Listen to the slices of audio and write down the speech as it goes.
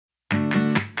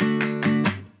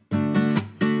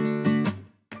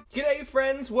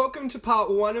friends, welcome to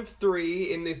part 1 of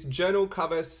 3 in this journal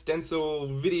cover stencil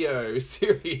video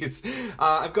series.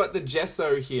 I've got the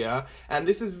gesso here, and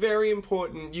this is very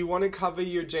important. You want to cover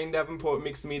your Jane Davenport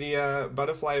Mixed Media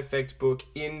Butterfly Effect book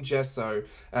in gesso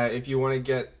if you want to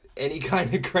get any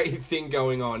kind of great thing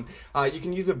going on. You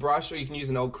can use a brush, or you can use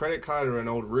an old credit card or an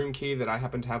old room key that I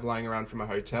happen to have lying around from a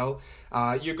hotel.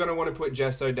 You're going to want to put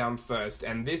gesso down first,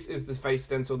 and this is the face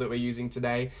stencil that we're using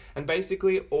today. And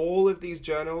basically all of these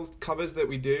journals covers that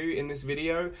we do in this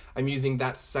video, I'm using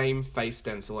that same face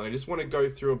stencil, and I just want to go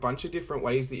through a bunch of different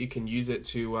ways that you can use it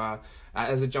to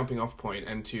as a jumping off point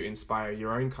and to inspire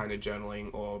your own kind of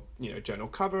journaling or, you know, journal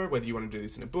cover, whether you want to do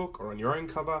this in a book or on your own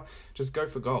cover. Just go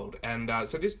for gold. And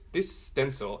so this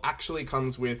stencil actually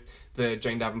comes with the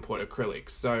Jane Davenport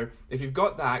acrylics. So if you've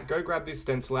got that, go grab this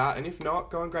stencil out, and if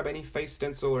not, go and grab any face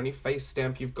stencil or any face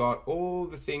stamp you've got. All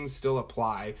the things still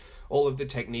apply. All of the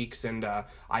techniques and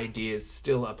ideas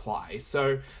still apply.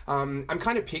 So I'm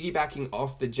kind of piggybacking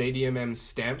off the JDMM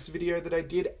stamps video that I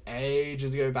did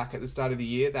ages ago back at the start of the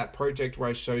year, that project where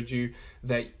I showed you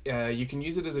that you can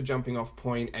use it as a jumping off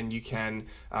point, and you can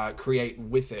create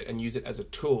with it and use it as a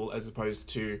tool, as opposed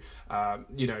to,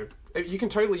 you know, you can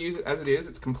totally use it as it is.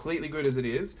 It's completely good as it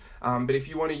is. But if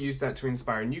you want to use that to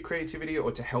inspire new creativity,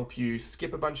 or to help you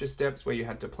skip a bunch of steps where you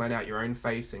had to plan out your own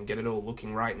face and get it all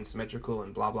looking right and symmetrical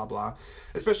and blah, blah, blah,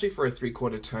 especially for a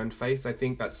 3/4 turned face, I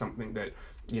think that's something that,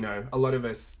 you know, a lot of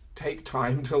us take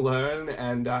time to learn.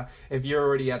 And if you're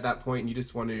already at that point and you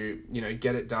just want to, you know,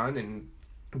 get it done and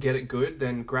get it good,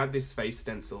 then grab this face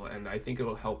stencil, and I think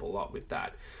it'll help a lot with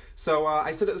that. So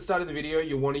I said at the start of the video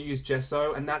you want to use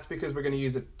gesso, and that's because we're going to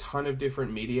use a ton of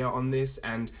different media on this,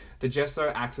 and the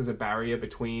gesso acts as a barrier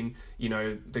between, you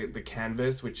know, the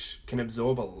canvas, which can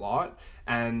absorb a lot,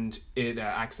 and it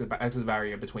acts as a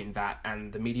barrier between that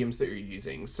and the mediums that you're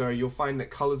using. So you'll find that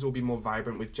colors will be more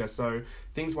vibrant with gesso,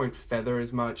 things won't feather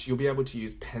as much, you'll be able to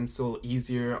use pencil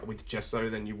easier with gesso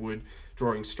than you would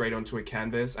drawing straight onto a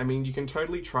canvas. I mean, you can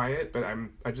totally try it, but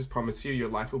I just promise you your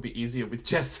life will be easier with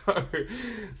gesso.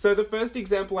 So the first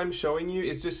example I'm showing you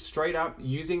is just straight up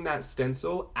using that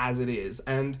stencil as it is,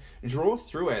 and draw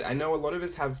through it. I know a lot of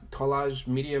us have collage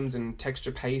mediums and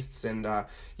texture pastes and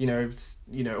you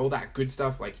know all that good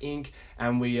stuff like ink,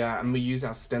 and we use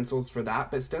our stencils for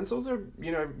that. But stencils are,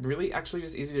 you know, really actually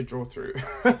just easy to draw through.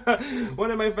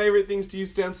 One of my favorite things to use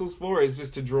stencils for is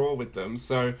just to draw with them.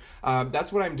 So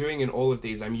that's what I'm doing in all of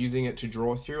these. I'm using it to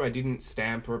draw through. I didn't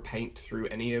stamp or paint through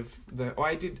any of the. Oh,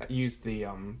 I did use the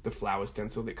flower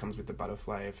stencil that comes with the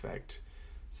butterfly effect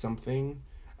something.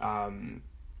 I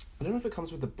don't know if it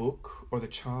comes with the book or the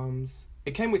charms.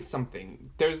 It came with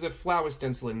something. There's a flower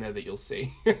stencil in there that you'll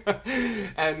see.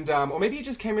 And or maybe it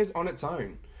just came as on its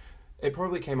own. It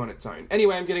probably came on its own.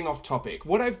 Anyway, I'm getting off topic.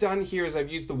 What I've done here is I've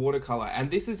used the watercolor,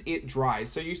 and this is it dry.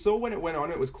 So you saw when it went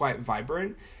on, it was quite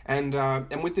vibrant, and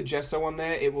with the gesso on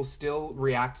there, it will still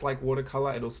react like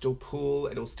watercolor. It'll still pool,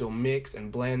 it'll still mix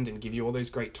and blend and give you all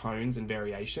those great tones and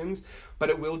variations,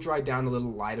 but it will dry down a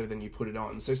little lighter than you put it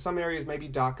on. So some areas may be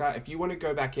darker. If you want to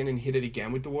go back in and hit it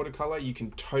again with the watercolor, you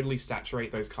can totally saturate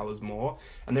those colors more.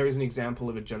 And there is an example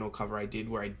of a journal cover I did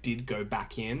where I did go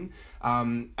back in.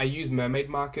 I use mermaid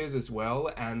markers as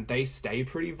well, and they stay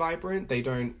pretty vibrant. They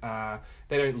don't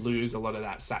lose a lot of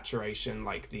that saturation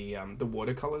like the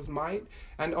watercolors might.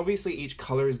 And obviously each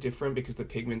color is different because the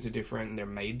pigments are different and they're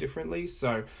made differently.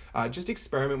 So just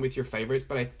experiment with your favorites,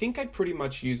 but I think I pretty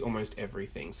much use almost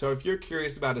everything. So if you're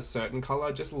curious about a certain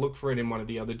color, just look for it in one of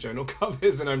the other journal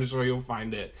covers and I'm sure you'll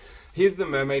find it. Here's the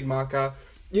mermaid marker.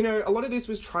 You know, a lot of this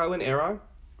was trial and error.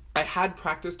 I had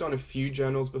practiced on a few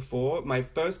journals before. My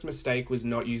first mistake was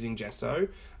not using gesso.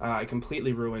 I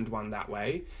completely ruined one that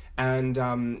way. And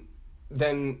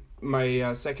then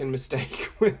my second mistake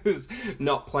was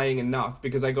not playing enough,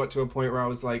 because I got to a point where I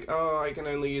was like, oh, I can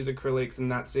only use acrylics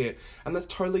and that's it. And that's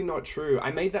totally not true.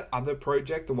 I made that other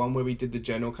project, the one where we did the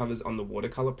journal covers on the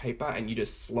watercolor paper and you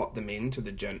just slot them into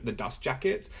the dust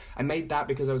jackets. I made that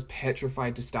because I was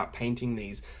petrified to start painting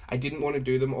these. I didn't want to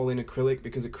do them all in acrylic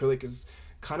because acrylic is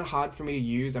kind of hard for me to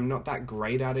use. I'm not that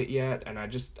great at it yet, and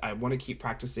I want to keep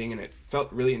practicing, and it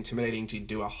felt really intimidating to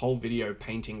do a whole video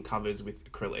painting covers with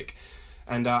acrylic.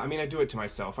 And I mean, I do it to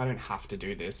myself. I don't have to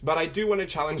do this, but I do want to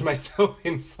challenge myself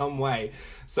in some way.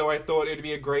 So I thought it'd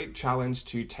be a great challenge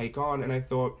to take on, and I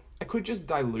thought I could just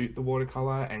dilute the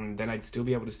watercolor and then I'd still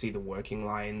be able to see the working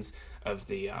lines of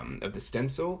the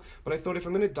stencil. But I thought, if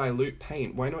I'm going to dilute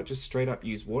paint, why not just straight up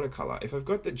use watercolor? If I've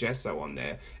got the gesso on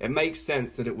there, it makes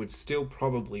sense that it would still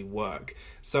probably work.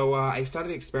 So I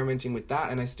started experimenting with that,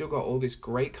 and I still got all this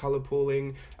great color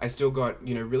pooling. I still got,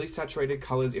 you know, really saturated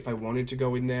colors if I wanted to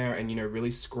go in there and, you know,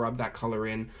 really scrub that color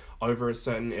in over a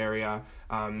certain area.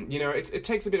 You know, it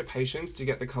takes a bit of patience to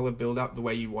get the color build up the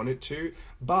way you want it to,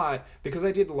 but because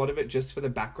I did a lot of it just for the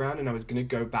background and I was going to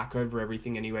go back over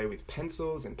everything anyway with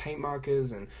pencils and paint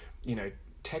markers and, you know,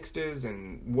 textures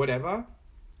and whatever,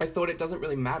 I thought it doesn't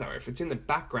really matter. If it's in the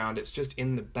background, it's just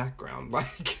in the background.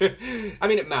 Like, I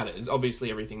mean, it matters. Obviously,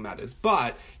 everything matters.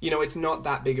 But, you know, it's not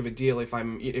that big of a deal if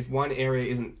one area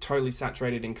isn't totally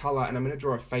saturated in color and I'm going to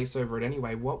draw a face over it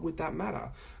anyway, what would that matter?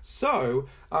 So,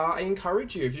 I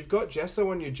encourage you, if you've got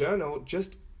gesso on your journal,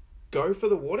 just go for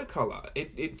the watercolor.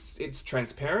 It's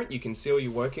transparent. You can see all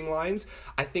your working lines.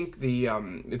 I think the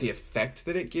effect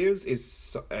that it gives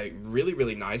is really,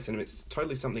 really nice, and it's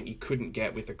totally something you couldn't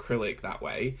get with acrylic that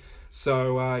way.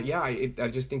 So yeah, I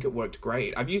just think it worked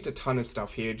great. I've used a ton of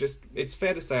stuff here. It's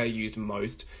fair to say I used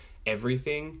most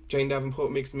everything Jane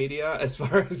Davenport Mixed Media, as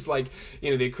far as, like,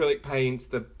 you know, the acrylic paints,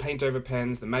 the paint over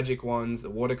pens, the magic wands, the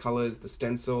watercolors, the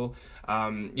stencil.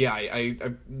 Yeah, I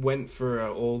went for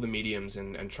all the mediums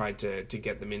and tried to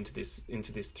get them into this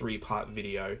 3-part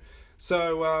video.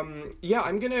 So yeah,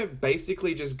 I'm gonna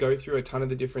basically just go through a ton of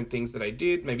the different things that I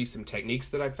did, maybe some techniques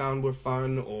that I found were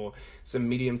fun, or some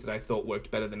mediums that I thought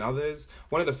worked better than others.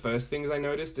 One of the first things I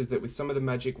noticed is that with some of the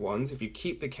magic wands, if you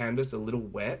keep the canvas a little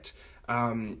wet,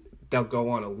 they'll go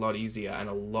on a lot easier and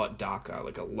a lot darker,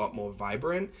 like a lot more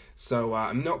vibrant. So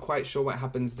I'm not quite sure what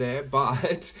happens there,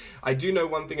 but I do know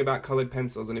one thing about colored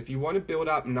pencils, and if you want to build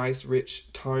up nice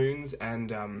rich tones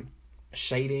and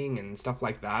shading and stuff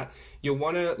like that, you'll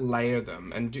want to layer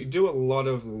them and do a lot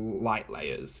of light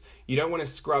layers. You don't want to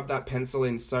scrub that pencil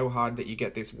in so hard that you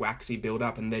get this waxy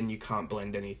buildup and then you can't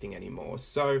blend anything anymore.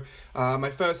 So my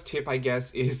first tip, I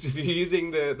guess, is if you're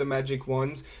using the magic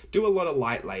wands, do a lot of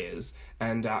light layers,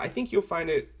 and I think you'll find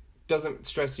it doesn't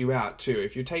stress you out too.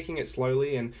 If you're taking it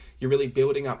slowly and you're really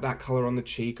building up that color on the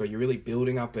cheek, or you're really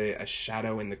building up a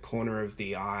shadow in the corner of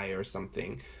the eye or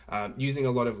something, using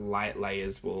a lot of light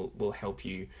layers will help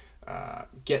you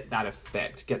get that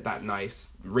effect, get that nice,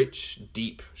 rich,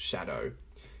 deep shadow.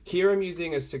 Here I'm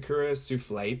using a Sakura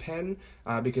Souffle pen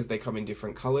because they come in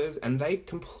different colors, and they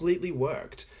completely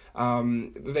worked.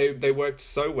 They worked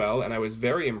so well, and I was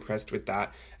very impressed with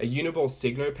that. A Uniball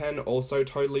Signo pen also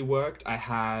totally worked. I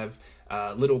have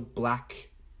little black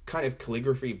kind of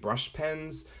calligraphy brush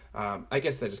pens. I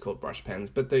guess they're just called brush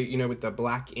pens, but you know, with the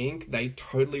black ink, they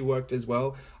totally worked as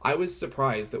well. I was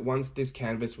surprised that once this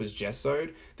canvas was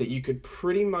gesso'd, that you could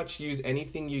pretty much use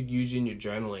anything you'd use in your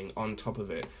journaling on top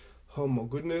of it. Oh my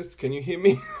goodness, can you hear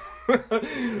me?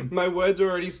 My words are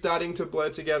already starting to blur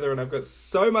together and I've got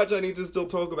so much I need to still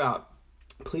talk about.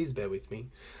 Please bear with me.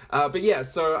 But yeah,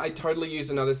 so I totally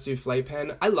used another souffle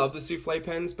pen. I love the souffle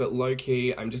pens, but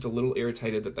low-key, I'm just a little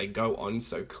irritated that they go on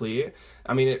so clear.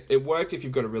 I mean, it worked if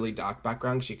you've got a really dark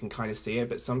background because you can kind of see it,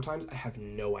 but sometimes I have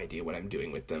no idea what I'm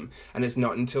doing with them. And it's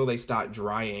not until they start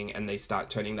drying and they start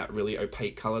turning that really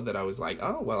opaque color that I was like,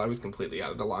 oh, well, I was completely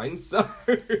out of the line. So,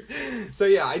 so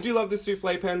yeah, I do love the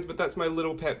souffle pens, but that's my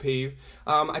little pet peeve.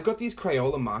 I've got these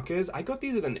Crayola markers. I got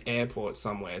these at an airport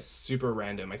somewhere, super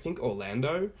random. I think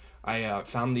Orlando. I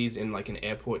found these in like an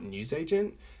airport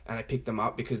newsagent, and I picked them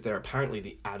up because they're apparently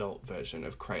the adult version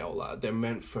of Crayola. They're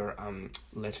meant for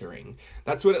lettering.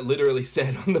 That's what it literally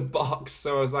said on the box.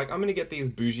 So I was like, I'm gonna get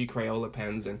these bougie Crayola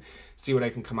pens and see what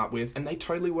I can come up with. And they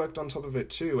totally worked on top of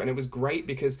it too. And it was great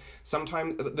because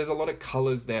sometimes there's a lot of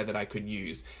colors there that I could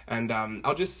use. And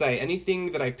I'll just say,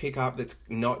 anything that I pick up that's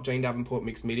not Jane Davenport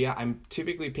Mixed Media, I'm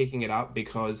typically picking it up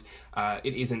because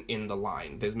it isn't in the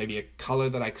line. There's maybe a color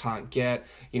that I can't get,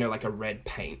 you know, like a red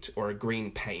paint or a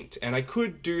green paint. And I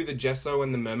could do the gesso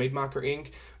and the mermaid marker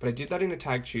ink, but I did that in a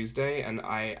Tag Tuesday and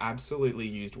I absolutely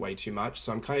used way too much.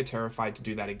 So I'm kind of terrified to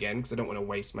do that again because I don't want to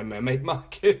waste my mermaid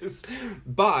markers.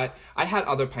 But I had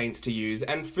other paints to use,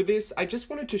 and for this I just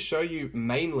wanted to show you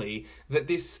mainly that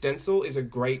this stencil is a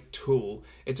great tool.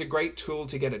 It's a great tool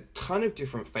to get a ton of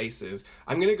different faces.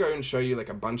 I'm going to go and show you like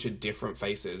a bunch of different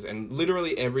faces, and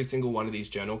literally every single one of these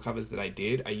journal covers that I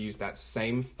did, I used that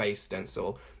same face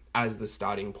stencil as the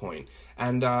starting point.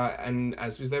 And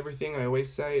as with everything, I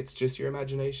always say, it's just your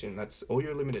imagination. That's all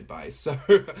you're limited by. So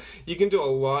you can do a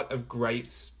lot of great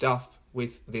stuff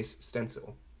with this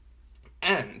stencil.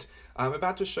 And I'm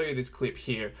about to show you this clip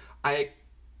here.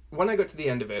 When I got to the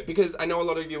end of it, because I know a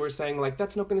lot of you were saying, like,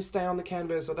 that's not going to stay on the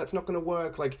canvas, or that's not going to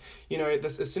work, like, you know,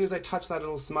 as soon as I touch that,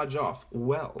 it'll smudge off.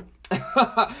 Well,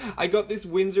 I got this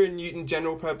Winsor & Newton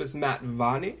general purpose matte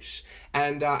varnish,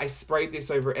 and I sprayed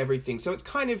this over everything. So it's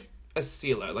kind of a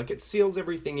sealer, like it seals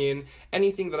everything in.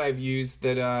 Anything that I've used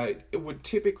that it would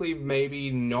typically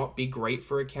maybe not be great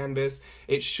for a canvas,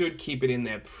 it should keep it in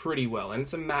there pretty well. And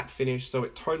it's a matte finish, so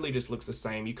it totally just looks the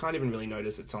same. You can't even really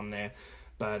notice it's on there.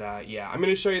 But yeah, I'm going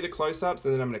to show you the close-ups,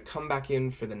 and then I'm going to come back in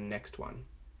for the next one.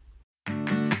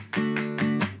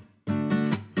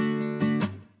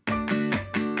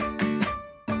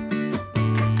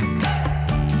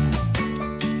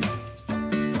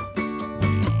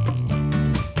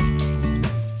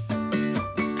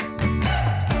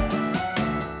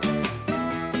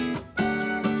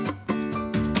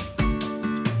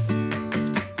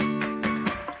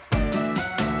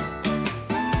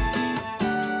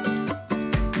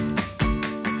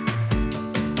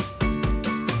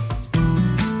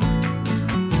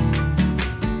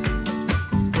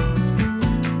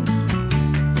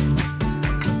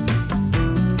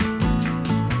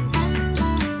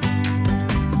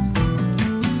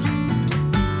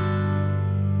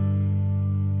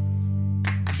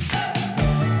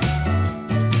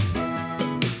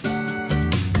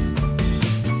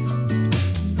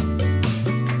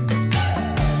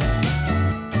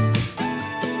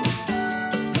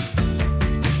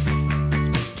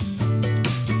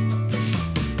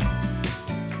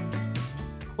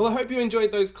 Well, I hope you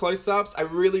enjoyed those close-ups. I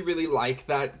really, really like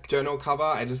that journal cover.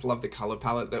 I just love the color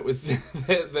palette that was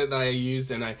that I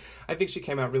used, and I think she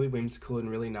came out really whimsical and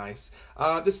really nice.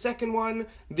 The second one,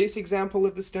 this example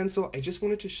of the stencil, I just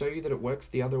wanted to show you that it works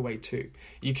the other way too.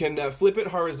 You can flip it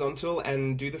horizontal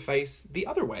and do the face the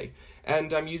other way.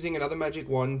 And I'm using another magic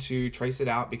wand to trace it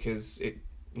out because it,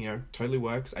 you know, totally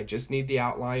works. I just need the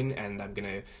outline, and I'm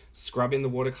gonna scrub in the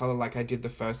watercolor like I did the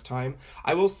first time.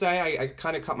 I will say I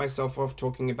kind of cut myself off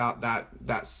talking about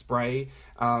that spray.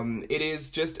 It is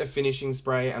just a finishing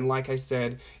spray, and like I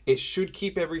said, it should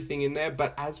keep everything in there,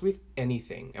 but as with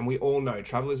anything, and we all know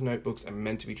traveler's notebooks are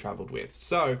meant to be traveled with,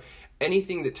 so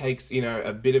anything that takes, you know,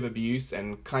 a bit of abuse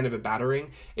and kind of a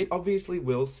battering, it obviously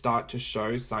will start to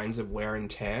show signs of wear and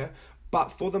tear.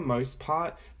 But for the most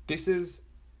part, this is,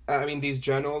 I mean, these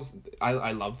journals,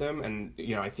 I love them, and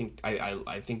you know, I think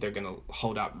they're gonna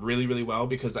hold up really, really well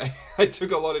because I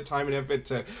took a lot of time and effort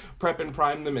to prep and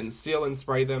prime them and seal and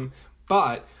spray them.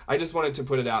 But I just wanted to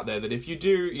put it out there that if you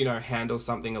do, you know, handle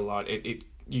something a lot,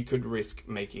 you could risk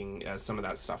making some of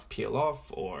that stuff peel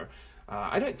off, or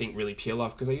I don't think really peel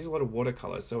off because I use a lot of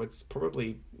watercolor, so it's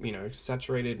probably, you know,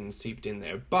 saturated and seeped in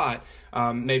there. But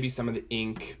maybe some of the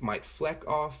ink might fleck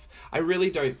off. I really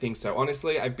don't think so.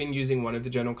 Honestly, I've been using one of the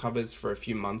journal covers for a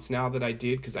few months now that I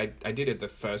did, because I did it the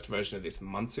first version of this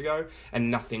months ago, and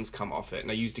nothing's come off it,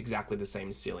 and I used exactly the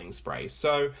same sealing spray.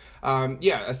 So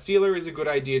yeah, a sealer is a good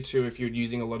idea too if you're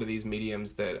using a lot of these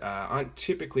mediums that aren't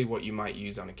typically what you might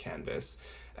use on a canvas.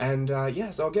 And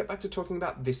yeah, so I'll get back to talking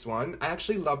about this one. I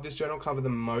actually love this journal cover the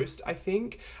most, I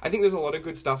think. I think there's a lot of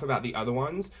good stuff about the other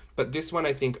ones, but this one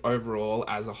I think overall,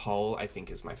 as a whole, I think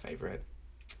is my favorite.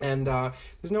 And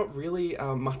there's not really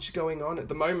much going on at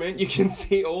the moment. You can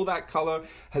see all that color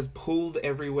has pooled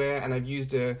everywhere, and I've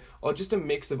used just a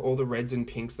mix of all the reds and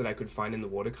pinks that I could find in the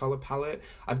watercolor palette.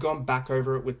 I've gone back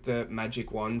over it with the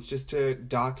magic wands just to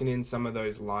darken in some of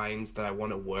those lines that I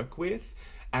want to work with.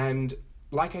 And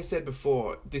like I said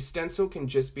before, this stencil can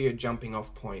just be a jumping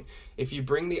off point. If you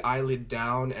bring the eyelid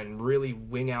down and really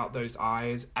wing out those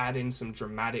eyes, add in some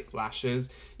dramatic lashes,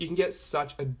 you can get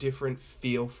such a different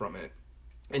feel from it.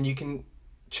 And you can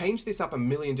change this up a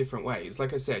million different ways.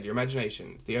 Like I said, your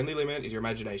imagination. The only limit is your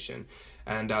imagination.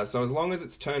 And so as long as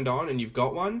it's turned on and you've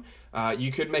got one,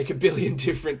 you could make a billion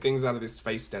different things out of this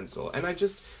face stencil. And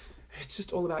it's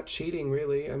just all about cheating,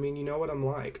 really. I mean, you know what I'm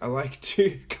like. I like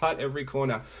to cut every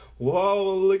corner.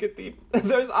 Whoa, look at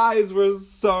those eyes were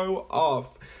so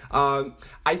off.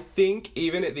 I think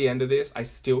even at the end of this, I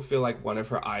still feel like one of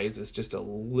her eyes is just a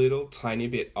little tiny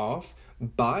bit off,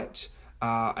 but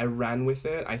I ran with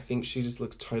it. I think she just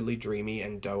looks totally dreamy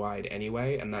and doe-eyed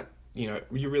anyway, and that, you know,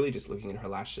 you're really just looking at her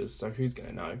lashes, so who's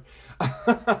gonna know?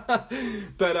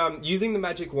 But using the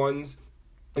magic wands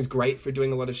is great for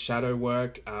doing a lot of shadow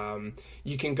work.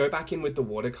 You can go back in with the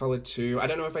watercolor too. I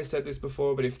don't know if I said this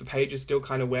before, but if the page is still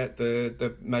kind of wet,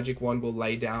 the magic wand will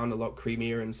lay down a lot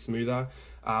creamier and smoother.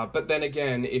 But then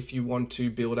again, if you want to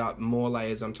build up more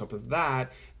layers on top of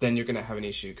that, then you're going to have an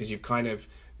issue because you've kind of,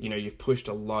 you know, you've pushed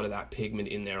a lot of that pigment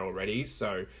in there already.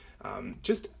 So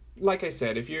just like I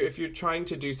said, if you're trying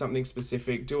to do something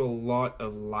specific, do a lot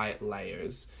of light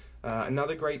layers.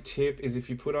 Another great tip is if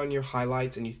you put on your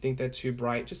highlights and you think they're too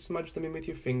bright, just smudge them in with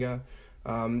your finger.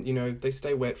 You know, they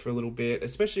stay wet for a little bit,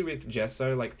 especially with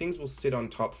gesso. Like, things will sit on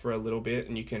top for a little bit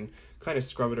and you can kind of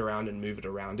scrub it around and move it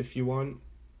around if you want.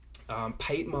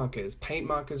 Paint markers. Paint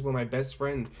markers were my best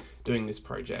friend doing this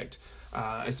project.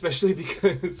 Especially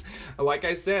because, like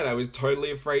I said, I was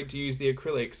totally afraid to use the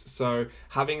acrylics, so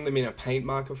having them in a paint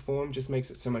marker form just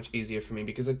makes it so much easier for me,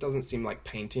 because it doesn't seem like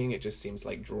painting, it just seems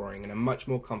like drawing, and I'm much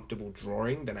more comfortable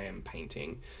drawing than I am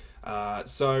painting.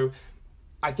 So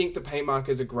I think the paint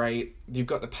markers are great. You've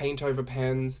got the paint over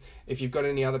pens. If you've got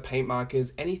any other paint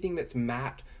markers, anything that's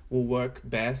matte will work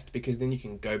best, because then you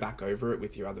can go back over it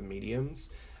with your other mediums.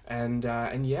 And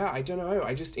yeah, I don't know,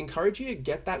 I just encourage you to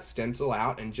get that stencil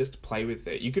out and just play with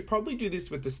it. You could probably do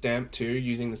this with the stamp too,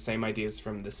 using the same ideas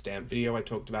from the stamp video I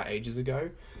talked about ages ago.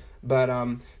 But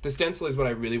the stencil is what I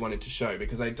really wanted to show,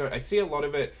 because I see a lot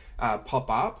of it pop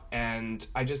up, and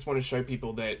I just want to show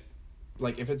people that,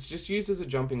 like, if it's just used as a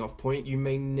jumping off point, you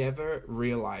may never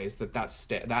realize that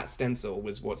that stencil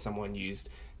was what someone used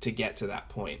to get to that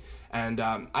point. And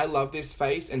I love this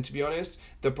face, and to be honest,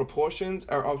 the proportions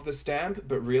are of the stamp,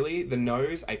 but really the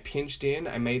nose I pinched in.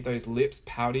 I made those lips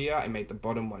poutier, I made the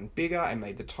bottom one bigger, I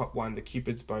made the top one, the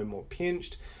cupid's bow, more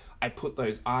pinched. I put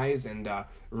those eyes and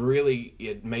really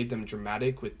it made them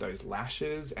dramatic with those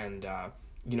lashes, and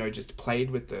you know, just played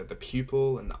with the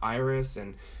pupil and the iris,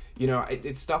 and you know,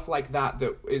 it's stuff like that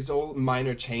that is all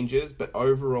minor changes, but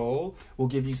overall will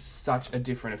give you such a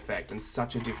different effect and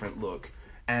such a different look.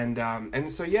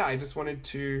 And so yeah, I just wanted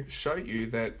to show you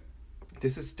that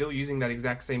this is still using that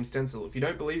exact same stencil. If you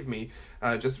don't believe me,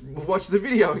 just watch the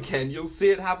video again. You'll see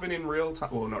it happen in real time.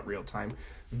 Well, not real time,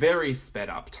 very sped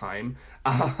up time.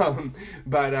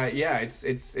 But yeah,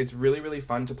 it's really, really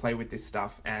fun to play with this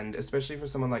stuff. And especially for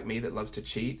someone like me that loves to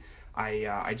cheat,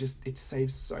 it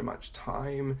saves so much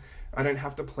time. I don't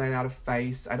have to plan out a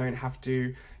face. I don't have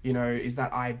to, you know, is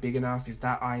that eye big enough? Is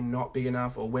that eye not big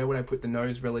enough? Or where would I put the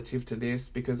nose relative to this?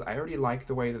 Because I already like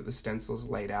the way that the stencil's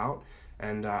laid out,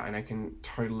 and I can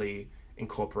totally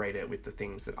incorporate it with the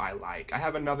things that I like. I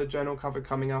have another journal cover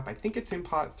coming up. I think it's in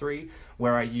part 3,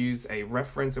 where I use a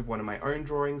reference of one of my own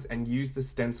drawings and use the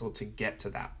stencil to get to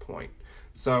that point.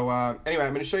 So anyway,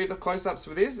 I'm going to show you the close-ups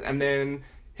for this, and then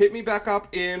hit me back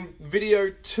up in video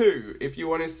 2 if you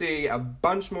want to see a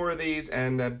bunch more of these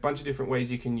and a bunch of different ways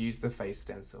you can use the face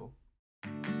stencil.